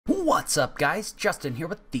What's up, guys? Justin here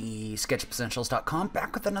with TheSketchUpEssentials.com,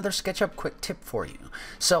 back with another SketchUp quick tip for you.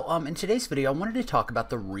 So in today's video I wanted to talk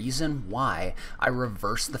about the reason why I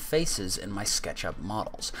reverse the faces in my SketchUp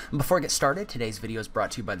models. And before I get started, today's video is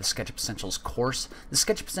brought to you by the SketchUp Essentials course. The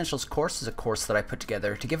SketchUp Essentials course is a course that I put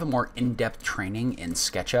together to give a more in-depth training in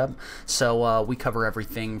SketchUp. So we cover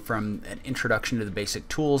everything from an introduction to the basic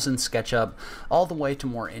tools in SketchUp all the way to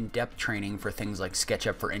more in-depth training for things like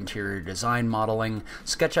SketchUp for interior design modeling,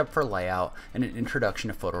 SketchUp for layout, and an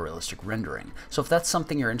introduction to photorealistic rendering. So if that's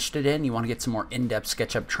something you're interested in, you want to get some more in-depth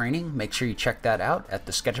SketchUp training, make sure you check that out at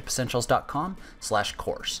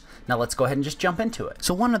TheSketchUpEssentials.com/course. Now let's go ahead and just jump into it.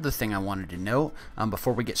 So one other thing I wanted to note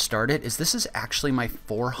before we get started is this is actually my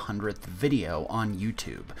 400th video on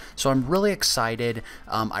YouTube. So I'm really excited.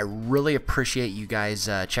 I really appreciate you guys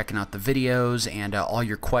checking out the videos and all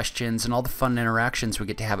your questions and all the fun interactions we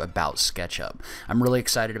get to have about SketchUp. I'm really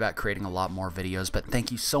excited about creating a lot more videos, but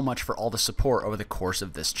thank you so much for all the support over the course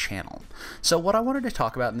of this channel. So what I wanted to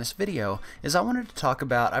talk about in this video is I wanted to talk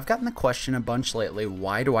about, I've gotten the question a bunch lately,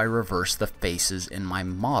 why do I reverse the faces in my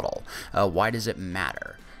model? Why does it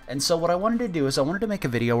matter? And so what I wanted to do is I wanted to make a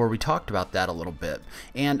video where we talked about that a little bit.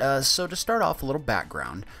 And so to start off, a little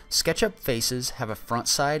background. SketchUp faces have a front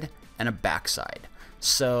side and a back side.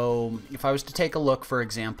 So if I was to take a look, for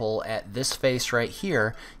example, at this face right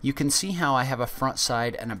here, you can see how I have a front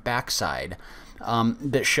side and a back side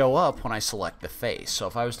that show up when I select the face. So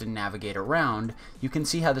if I was to navigate around, you can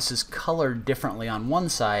see how this is colored differently on one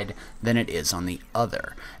side than it is on the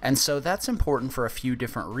other. And so that's important for a few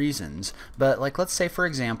different reasons. But like, let's say, for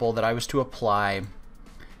example, that I was to apply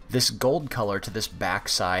this gold color to this back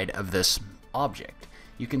side of this object.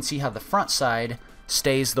 You can see how the front side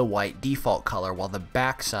stays the white default color while the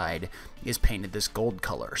back side is painted this gold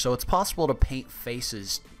color. So it's possible to paint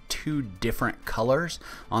faces two different colors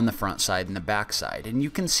on the front side and the back side, and you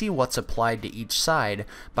can see what's applied to each side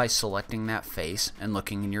by selecting that face and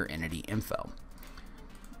looking in your entity info.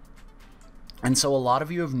 And so a lot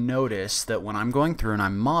of you have noticed that when I'm going through and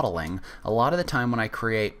I'm modeling, a lot of the time when I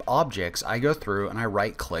create objects, I go through and I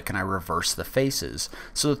right click and I reverse the faces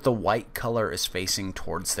so that the white color is facing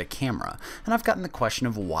towards the camera. And I've gotten the question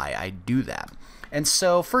of why I do that. And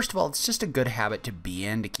so first of all, it's just a good habit to be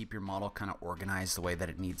in to keep your model kind of organized the way that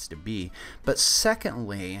it needs to be. But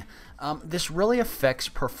secondly, this really affects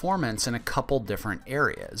performance in a couple different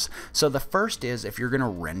areas. So the first is if you're going to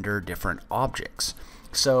render different objects.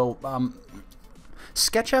 So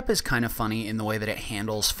SketchUp is kind of funny in the way that it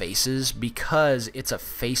handles faces because it's a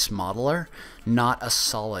face modeler, not a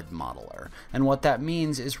solid modeler. And what that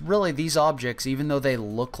means is really these objects, even though they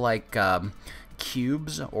look like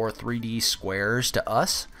cubes or 3D squares to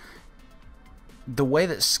us, the way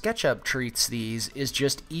that SketchUp treats these is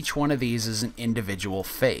just each one of these is an individual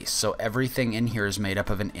face. So everything in here is made up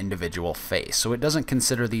of an individual face. So it doesn't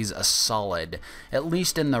consider these a solid, at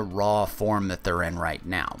least in the raw form that they're in right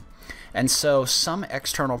now. And so some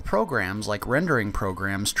external programs, like rendering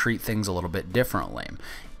programs, treat things a little bit differently,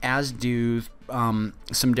 as do some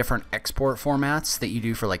different export formats that you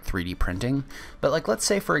do for like 3D printing. But like, let's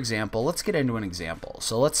say, for example, let's get into an example.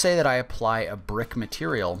 So let's say that I apply a brick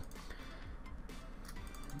material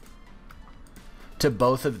to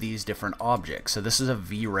both of these different objects. So this is a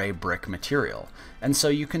V-Ray brick material. And so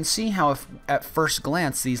you can see how if, at first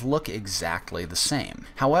glance these look exactly the same.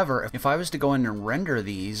 However, if I was to go in and render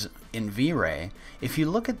these in V-Ray, if you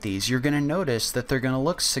look at these, you're going to notice that they're going to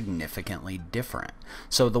look significantly different.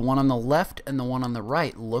 So the one on the left and the one on the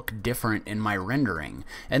right look different in my rendering.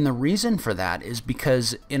 And the reason for that is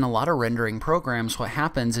because in a lot of rendering programs, what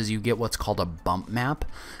happens is you get what's called a bump map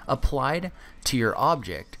applied to your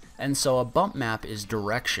object. And so a bump map is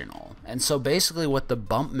directional. And so basically what the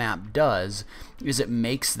bump map does is it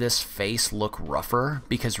makes this face look rougher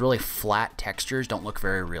because really flat textures don't look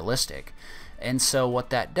very realistic. And so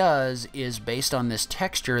what that does is based on this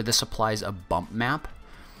texture, this applies a bump map.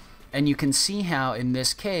 And you can see how in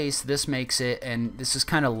this case, this makes it, and this is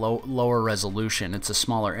kind of lower resolution, it's a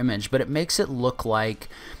smaller image, but it makes it look like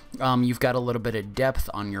you've got a little bit of depth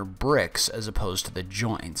on your bricks as opposed to the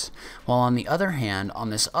joints. While on the other hand, on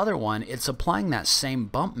this other one, it's applying that same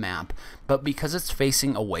bump map, but because it's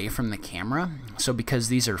facing away from the camera, so because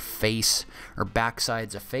these are face or back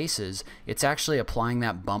sides of faces, it's actually applying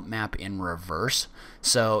that bump map in reverse.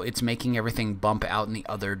 So it's making everything bump out in the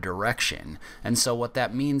other direction. And so what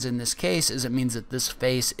that means in this case is it means that this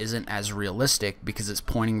face isn't as realistic because it's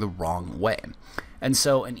pointing the wrong way. And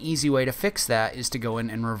so an easy way to fix that is to go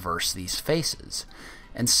in and reverse these faces.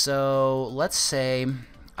 And so let's say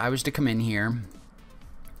I was to come in here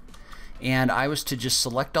and I was to just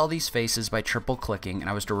select all these faces by triple clicking, and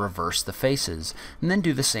I was to reverse the faces, and then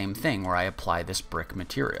do the same thing where I apply this brick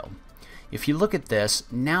material. If you look at this,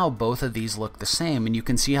 now both of these look the same, and you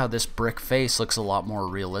can see how this brick face looks a lot more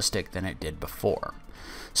realistic than it did before.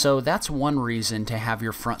 So that's one reason to have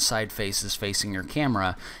your front side faces facing your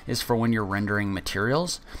camera, is for when you're rendering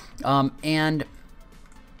materials. And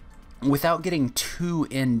without getting too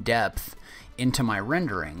in-depth into my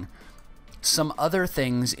rendering, some other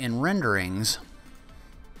things in renderings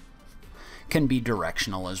can be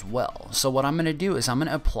directional as well. So what I'm going to do is I'm going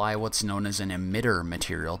to apply what's known as an emitter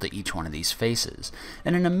material to each one of these faces.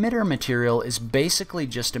 And an emitter material is basically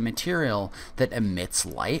just a material that emits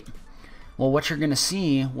light. Well, what you're going to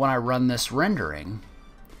see when I run this rendering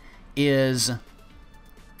is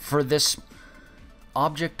for this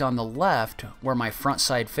object on the left, where my front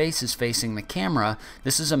side face is facing the camera,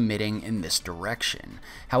 this is emitting in this direction.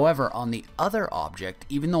 However, on the other object,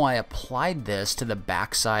 even though I applied this to the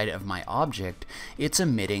back side of my object, it's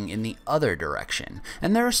emitting in the other direction.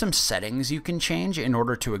 And there are some settings you can change in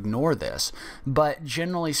order to ignore this, but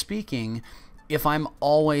generally speaking, if I'm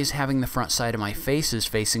always having the front side of my faces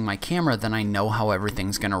facing my camera, then I know how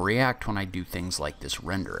everything's going to react when I do things like this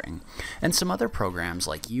rendering. And some other programs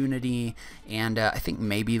like Unity and I think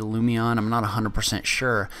maybe Lumion, I'm not 100%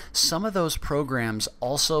 sure, some of those programs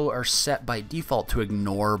also are set by default to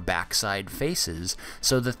ignore backside faces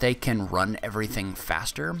so that they can run everything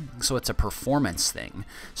faster. So it's a performance thing.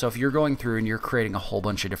 So if you're going through and you're creating a whole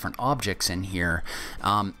bunch of different objects in here,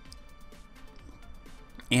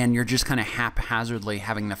 and you're just kind of haphazardly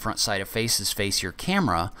having the front side of faces face your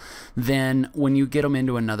camera, then when you get them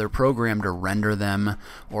into another program to render them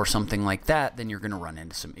or something like that, then you're going to run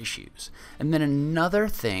into some issues. And then another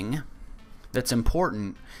thing that's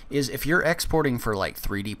important is if you're exporting for like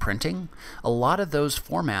 3D printing, a lot of those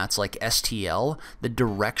formats like STL, the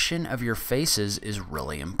direction of your faces is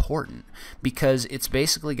really important, because it's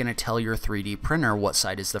basically going to tell your 3D printer what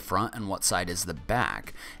side is the front and what side is the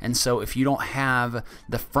back. And so if you don't have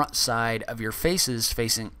the front side of your faces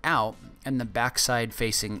facing out and the back side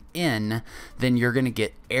facing in, then you're going to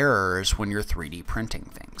get errors when you're 3D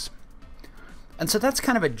printing things. And so that's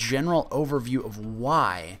kind of a general overview of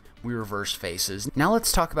why we reverse faces. Now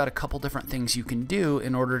let's talk about a couple different things you can do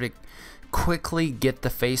in order to quickly get the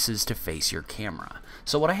faces to face your camera.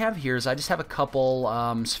 So what I have here is I just have a couple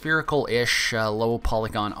spherical-ish low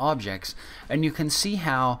polygon objects, and you can see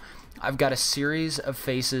how I've got a series of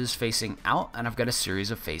faces facing out and I've got a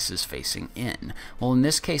series of faces facing in. Well, in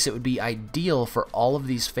this case it would be ideal for all of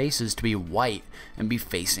these faces to be white and be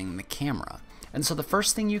facing the camera. And so the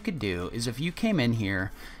first thing you could do is if you came in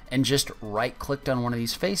here and just right-clicked on one of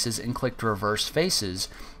these faces and clicked reverse faces,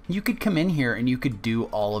 you could come in here and you could do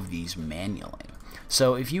all of these manually.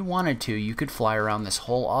 So if you wanted to, you could fly around this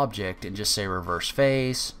whole object and just say reverse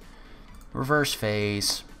face, reverse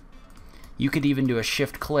face. You could even do a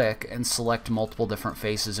shift click and select multiple different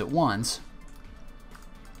faces at once,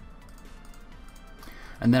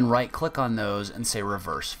 and then right click on those and say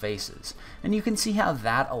reverse faces. And you can see how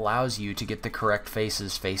that allows you to get the correct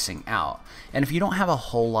faces facing out. And if you don't have a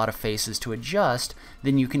whole lot of faces to adjust,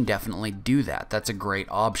 then you can definitely do that. That's a great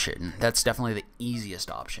option. That's definitely the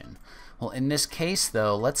easiest option. Well, in this case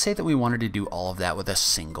though, let's say that we wanted to do all of that with a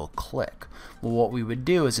single click. Well, what we would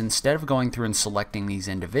do is instead of going through and selecting these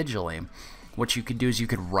individually, what you could do is you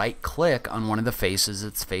could right click on one of the faces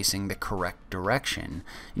that's facing the correct direction,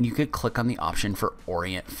 and you could click on the option for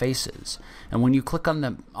Orient Faces. And when you click on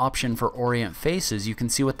the option for Orient Faces, you can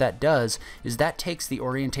see what that does is that takes the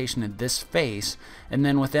orientation of this face, and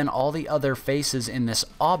then within all the other faces in this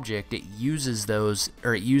object, it uses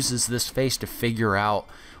this face to figure out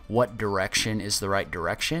what direction is the right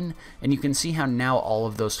direction, and you can see how now all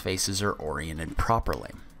of those faces are oriented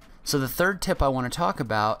properly. So the third tip I want to talk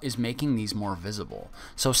about is making these more visible.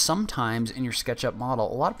 So sometimes in your SketchUp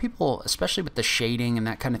model, a lot of people, especially with the shading and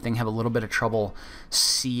that kind of thing, have a little bit of trouble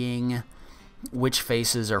seeing which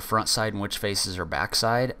faces are front side and which faces are back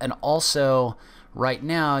side. And also, right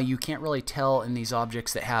now, you can't really tell in these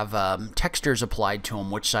objects that have textures applied to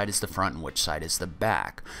them which side is the front and which side is the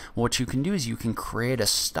back. What you can do is you can create a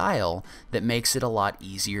style that makes it a lot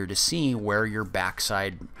easier to see where your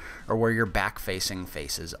backside or where your back-facing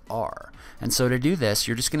faces are. And so to do this,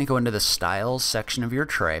 you're just going to go into the Styles section of your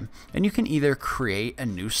tray, and you can either create a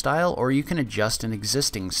new style or you can adjust an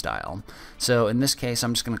existing style. So in this case,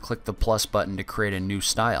 I'm just going to click the plus button to create a new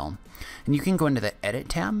style. And you can go into the Edit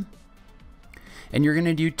tab, And you're going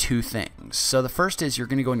to do two things. So the first is you're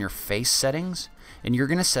going to go in your face settings, and you're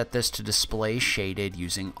going to set this to display shaded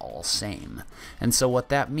using all same. And so what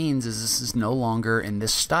that means is this is no longer in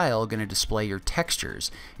this style going to display your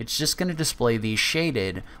textures. It's just going to display these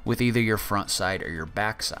shaded with either your front side or your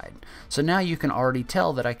back side. So now you can already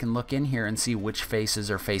tell that I can look in here and see which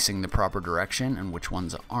faces are facing the proper direction and which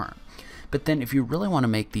ones aren't. But then if you really want to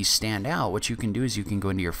make these stand out, what you can do is you can go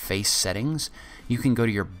into your face settings, you can go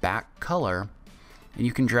to your back color, and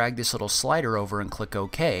you can drag this little slider over and click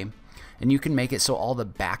OK, and you can make it so all the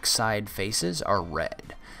backside faces are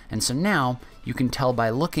red. And so now you can tell by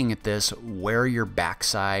looking at this where your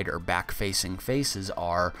backside or back facing faces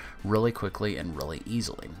are really quickly and really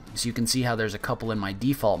easily. So you can see how there's a couple in my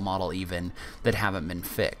default model even that haven't been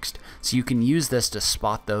fixed. So you can use this to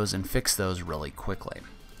spot those and fix those really quickly.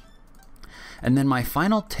 And then my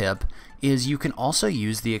final tip is you can also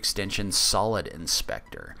use the extension Solid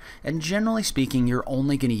Inspector. And generally speaking, you're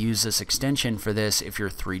only going to use this extension for this if you're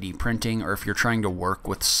 3D printing or if you're trying to work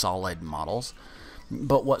with solid models.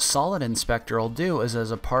 But what Solid Inspector will do is,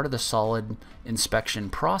 as a part of the solid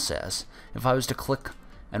inspection process, if I was to click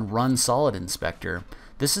and run Solid Inspector,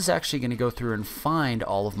 this is actually going to go through and find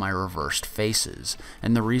all of my reversed faces.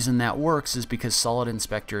 And the reason that works is because Solid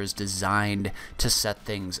Inspector is designed to set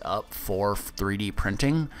things up for 3D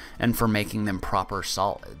printing and for making them proper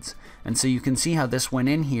solids. And so you can see how this went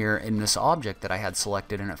in here in this object that I had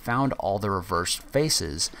selected, and it found all the reversed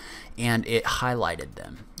faces and it highlighted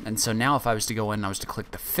them. And so now if I was to go in and I was to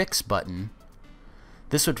click the Fix button,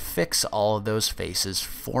 this would fix all of those faces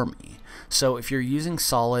for me. So if you're using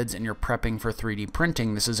solids and you're prepping for 3D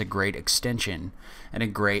printing, this is a great extension and a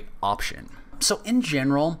great option. So in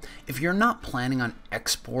general, if you're not planning on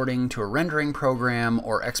exporting to a rendering program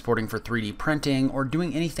or exporting for 3D printing or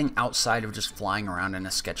doing anything outside of just flying around in a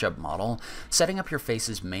SketchUp model, setting up your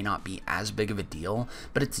faces may not be as big of a deal,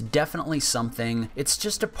 but it's definitely something, it's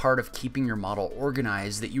just a part of keeping your model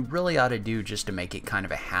organized that you really ought to do just to make it kind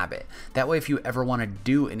of a habit. That way if you ever want to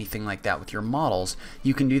do anything like that with your models,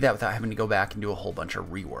 you can do that without having to go back and do a whole bunch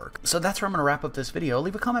of rework. So that's where I'm going to wrap up this video.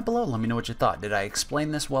 Leave a comment below, let me know what you thought. Did I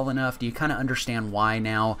explain this well enough? Do you kind of understand why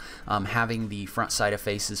now having the front side of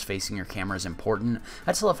faces facing your camera is important?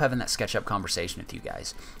 I just love having that SketchUp conversation with you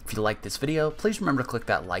guys. If you like this video, please remember to click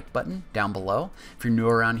that like button down below. If you're new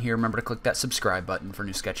around here, remember to click that subscribe button for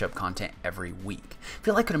new SketchUp content every week. If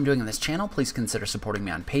you like what I'm doing on this channel, please consider supporting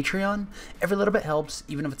me on Patreon. Every little bit helps,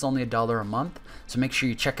 even if it's only $1 a month, so make sure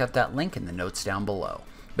you check out that link in the notes down below.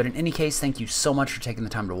 But in any case, thank you so much for taking the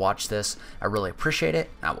time to watch this. I really appreciate it.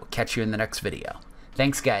 I will catch you in the next video.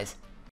 Thanks, guys.